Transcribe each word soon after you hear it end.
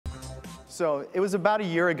So it was about a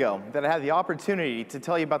year ago that I had the opportunity to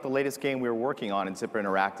tell you about the latest game we were working on in Zipper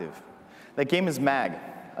Interactive. That game is MAG,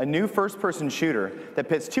 a new first-person shooter that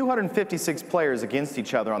pits 256 players against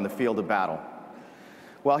each other on the field of battle.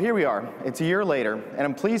 Well, here we are. It's a year later, and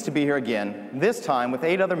I'm pleased to be here again, this time with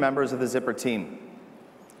 8 other members of the Zipper team.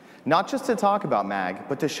 Not just to talk about MAG,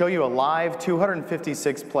 but to show you a live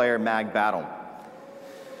 256-player MAG battle.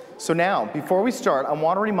 So now, before we start, I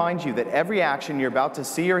want to remind you that every action you're about to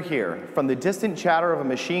see or hear, from the distant chatter of a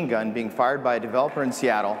machine gun being fired by a developer in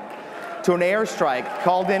Seattle, to an airstrike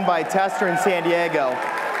called in by a tester in San Diego,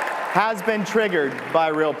 has been triggered by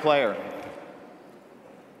a real player.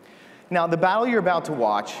 Now, the battle you're about to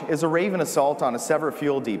watch is a Raven assault on a Sever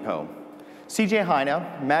fuel depot. CJ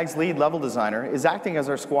Heine, MAG's lead level designer, is acting as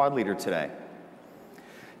our squad leader today.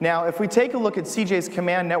 Now, if we take a look at CJ's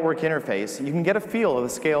command network interface, you can get a feel of the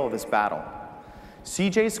scale of this battle.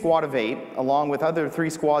 CJ's squad of 8, along with other 3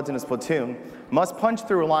 squads in his platoon, must punch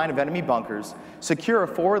through a line of enemy bunkers, secure a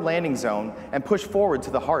forward landing zone, and push forward to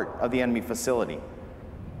the heart of the enemy facility.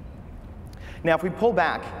 Now, if we pull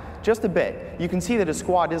back just a bit, you can see that his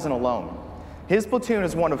squad isn't alone. His platoon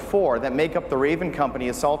is one of 4 that make up the Raven company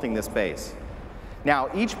assaulting this base. Now,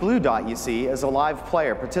 each blue dot you see is a live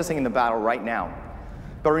player participating in the battle right now.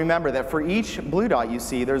 But remember that for each blue dot you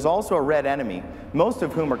see, there's also a red enemy, most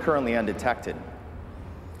of whom are currently undetected.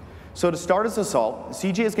 So to start his assault,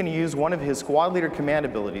 CJ is going to use one of his squad leader command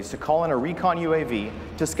abilities to call in a recon UAV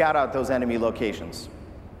to scout out those enemy locations.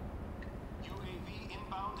 UAV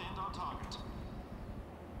inbound and on target.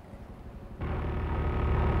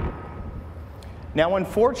 Now,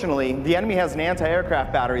 unfortunately, the enemy has an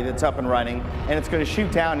anti-aircraft battery that's up and running, and it's going to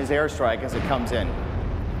shoot down his airstrike as it comes in.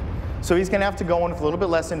 So he's going to have to go in with a little bit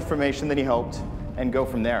less information than he hoped and go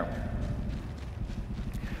from there.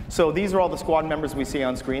 So these are all the squad members we see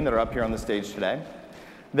on screen that are up here on the stage today.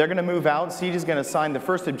 They're going to move out. CJ is going to assign the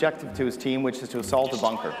first objective to his team, which is to assault a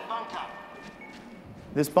bunker.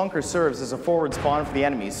 This bunker serves as a forward spawn for the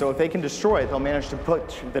enemy, so if they can destroy it, they'll manage to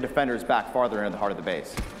push the defenders back farther into the heart of the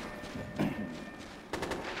base.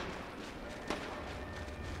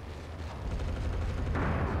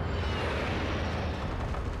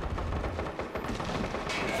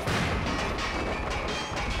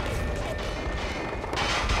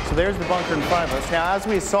 So there's the bunker in front of us. Now, as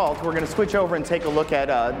we assault, we're going to switch over and take a look at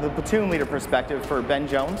the platoon leader perspective for Ben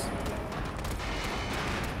Jones.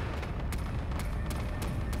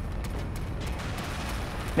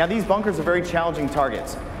 Now, these bunkers are very challenging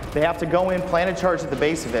targets. They have to go in, plant a charge at the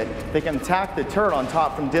base of it. They can attack the turret on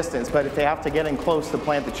top from distance, but if they have to get in close to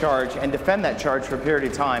plant the charge and defend that charge for a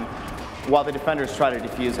period of time while the defenders try to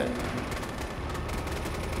defuse it.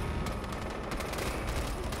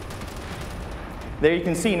 There you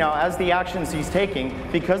can see now, as the actions he's taking,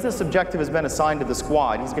 because this objective has been assigned to the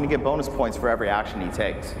squad, he's going to get bonus points for every action he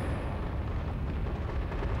takes.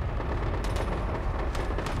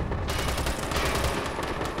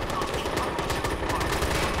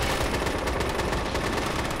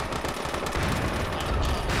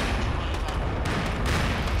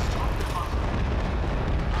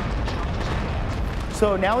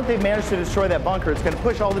 So now that they've managed to destroy that bunker, it's going to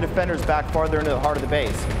push all the defenders back farther into the heart of the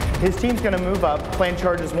base. His team's going to move up, plant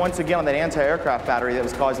charges once again on that anti-aircraft battery that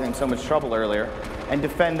was causing him so much trouble earlier, and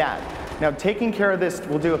defend that. Now, taking care of this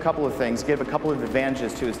will do a couple of things, give a couple of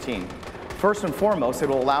advantages to his team. First and foremost, it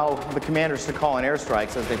will allow the commanders to call in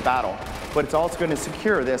airstrikes as they battle, but it's also going to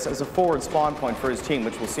secure this as a forward spawn point for his team,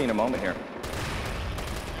 which we'll see in a moment here.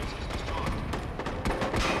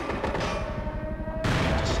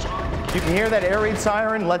 You can hear that air raid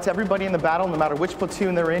siren, lets everybody in the battle, no matter which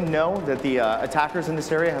platoon they're in, know that the attackers in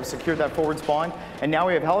this area have secured that forward spawn. And now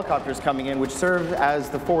we have helicopters coming in, which serve as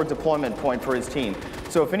the forward deployment point for his team.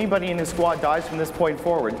 So if anybody in his squad dies from this point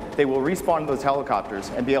forward, they will respawn those helicopters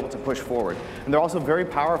and be able to push forward. And they're also very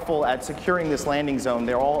powerful at securing this landing zone.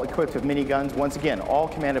 They're all equipped with miniguns, once again, all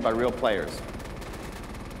commanded by real players.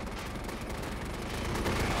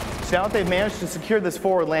 So now that they've managed to secure this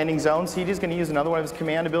forward landing zone, CJ is going to use another one of his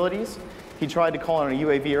command abilities. He tried to call in a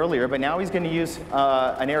UAV earlier, but now he's going to use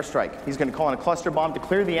an airstrike. He's going to call in a cluster bomb to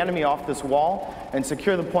clear the enemy off this wall and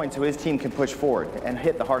secure the point so his team can push forward and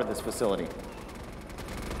hit the heart of this facility.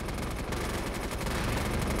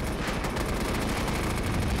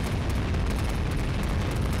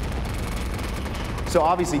 So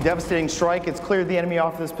obviously, devastating strike. It's cleared the enemy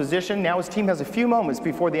off this position. Now his team has a few moments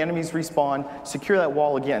before the enemies respawn, secure that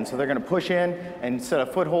wall again. So they're going to push in and set a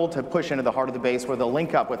foothold to push into the heart of the base, where they'll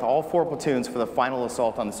link up with all 4 platoons for the final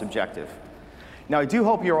assault on this objective. Now, I do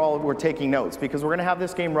hope you all were taking notes, because we're going to have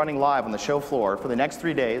this game running live on the show floor for the next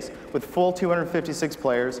 3 days with full 256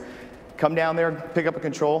 players, Come down there, pick up a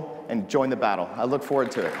control, and join the battle. I look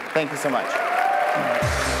forward to it. Thank you so much.